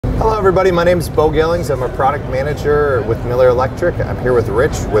Hello everybody, my name is Bo Gillings. I'm a product manager with Miller Electric. I'm here with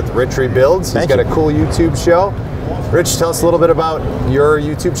Rich Rebuilds. He's got a cool YouTube show. Rich, tell us a little bit about your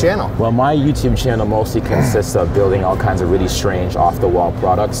YouTube channel. Well, my YouTube channel mostly consists of building all kinds of really strange off-the-wall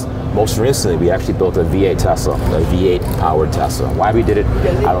products. Most recently, we actually built a V8 Tesla, a V8 powered Tesla. Why we did it,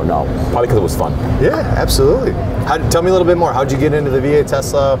 I don't know. Probably because it was fun. Yeah, absolutely. Tell me a little bit more. How'd you get into the V8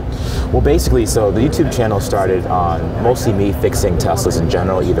 Tesla? Well, basically, so the YouTube channel started on mostly me fixing Teslas in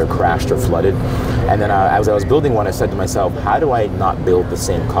general, either crashed or flooded. And then as I was building one, I said to myself, how do I not build the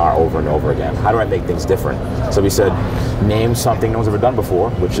same car over and over again? How do I make things different? So we said, name something no one's ever done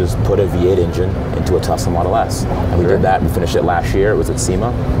before, which is put a V8 engine into a Tesla Model S. And we did that. We finished it last year. It was at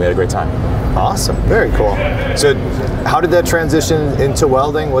SEMA. We had a great time. Awesome. Very cool. So how did that transition into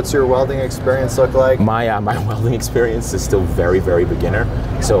welding? What's your welding experience look like? My welding experience is still very, very beginner.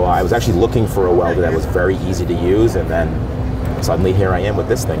 So I was actually looking for a welder that was very easy to use, and then suddenly here I am with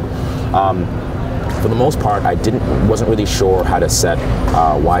this thing. For the most part, I wasn't really sure how to set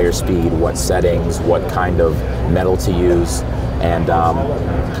wire speed, what settings, what kind of metal to use, and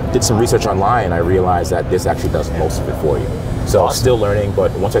did some research online, and I realized that this actually does most of it for you. So awesome. Still learning,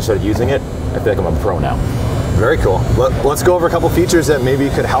 but once I started using it, I feel like I'm a pro now. Very cool. Let's go over a couple features that maybe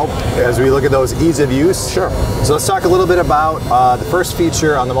could help as we look at those ease of use. Sure. So let's talk a little bit about the first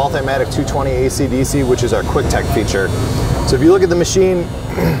feature on the Multimatic 220 AC/DC, which is our Quick Tech feature. So if you look at the machine,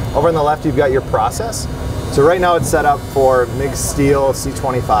 over on the left you've got your process. So right now it's set up for MIG steel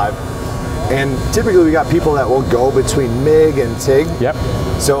C25. And typically we got people that will go between MIG and TIG. Yep.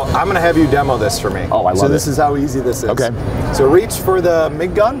 So I'm going to have you demo this for me. Oh, I love it. So this is how easy this is. Okay. So reach for the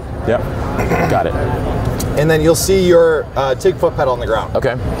MIG gun. Yep. Got it. And then you'll see your TIG foot pedal on the ground.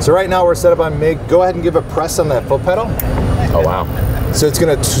 Okay. So right now we're set up on MIG. Go ahead and give a press on that foot pedal. Oh, wow. So it's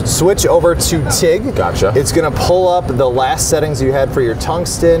going to switch over to TIG. Gotcha. It's going to pull up the last settings you had for your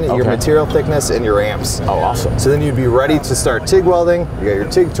tungsten, your material thickness, and your amps. Oh, awesome. So then you'd be ready to start TIG welding. You got your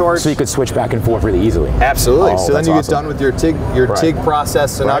TIG torch. So you could switch back and forth really easily. Absolutely. Oh, so then you awesome. get done with your TIG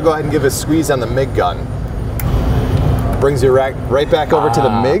process. So now go ahead and give a squeeze on the MIG gun. Brings you right back over to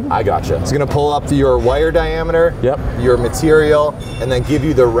the MIG. I gotcha. It's going to pull up your wire diameter, your material, and then give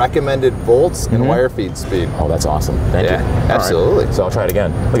you the recommended volts and wire feed speed. Oh, that's awesome. Thank you. Absolutely. Right. So I'll try it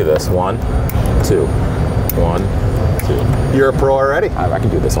again. Look at this. 1, 2. 1, 2. You're a pro already. I can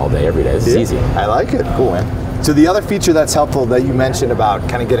do this all day, every day. This is easy. I like it. Cool, man. So the other feature that's helpful that you mentioned about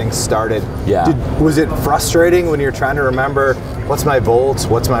kind of getting started, was it frustrating when you're trying to remember what's my volts,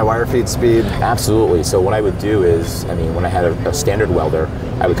 what's my wire feed speed? Absolutely. So what I would do is, when I had a standard welder,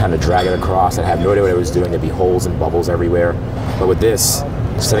 I would kind of drag it across. I'd have no idea what I was doing. There'd be holes and bubbles everywhere. But with this,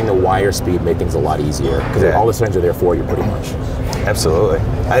 setting the wire speed made things a lot easier because all the settings are there for you pretty much. Absolutely.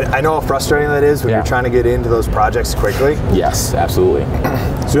 I know how frustrating that is when you're trying to get into those projects quickly. Yes, absolutely.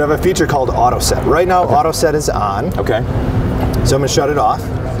 So we have a feature called Auto Set. Right now, Auto Set is on. Okay. So I'm going to shut it off.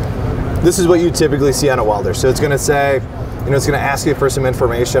 This is what you typically see on a welder. So it's going to say, it's going to ask you for some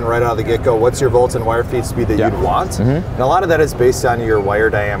information right out of the get-go. What's your volts and wire feed speed that you'd want? And a lot of that is based on your wire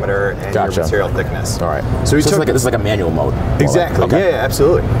diameter and your material thickness. All right. So this is like a manual mode. Exactly. Yeah,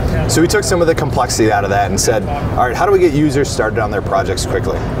 absolutely. So we took some of the complexity out of that and said, all right, how do we get users started on their projects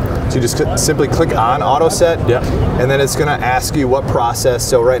quickly? So you just simply click on Auto Set, and then it's going to ask you what process.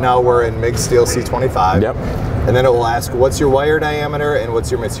 So right now we're in MIG steel C25. And then it will ask, what's your wire diameter and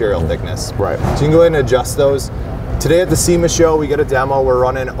what's your material thickness? Right. So you can go ahead and adjust those. Today at the SEMA show, we get a demo. We're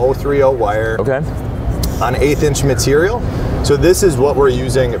running 030 wire on 1/8 inch material. So this is what we're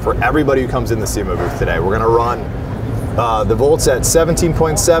using for everybody who comes in the SEMA booth today. We're going to run the volts at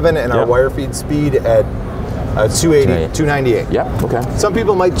 17.7 and our wire feed speed at 298. Okay. Some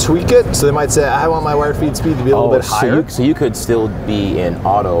people might tweak it, so they might say, I want my wire feed speed to be a little bit higher. So you could still be in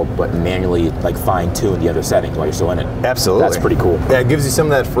auto, but manually fine tune the other settings while you're still in it. Absolutely. That's pretty cool. Yeah, it gives you some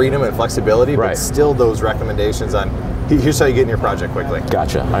of that freedom and flexibility, but still those recommendations on, here's how you get in your project quickly.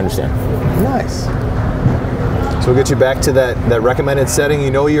 Gotcha, I understand. Nice. So we'll get you back to that recommended setting.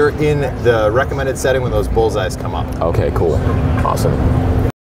 You know you're in the recommended setting when those bullseyes come up. Okay, cool. Awesome.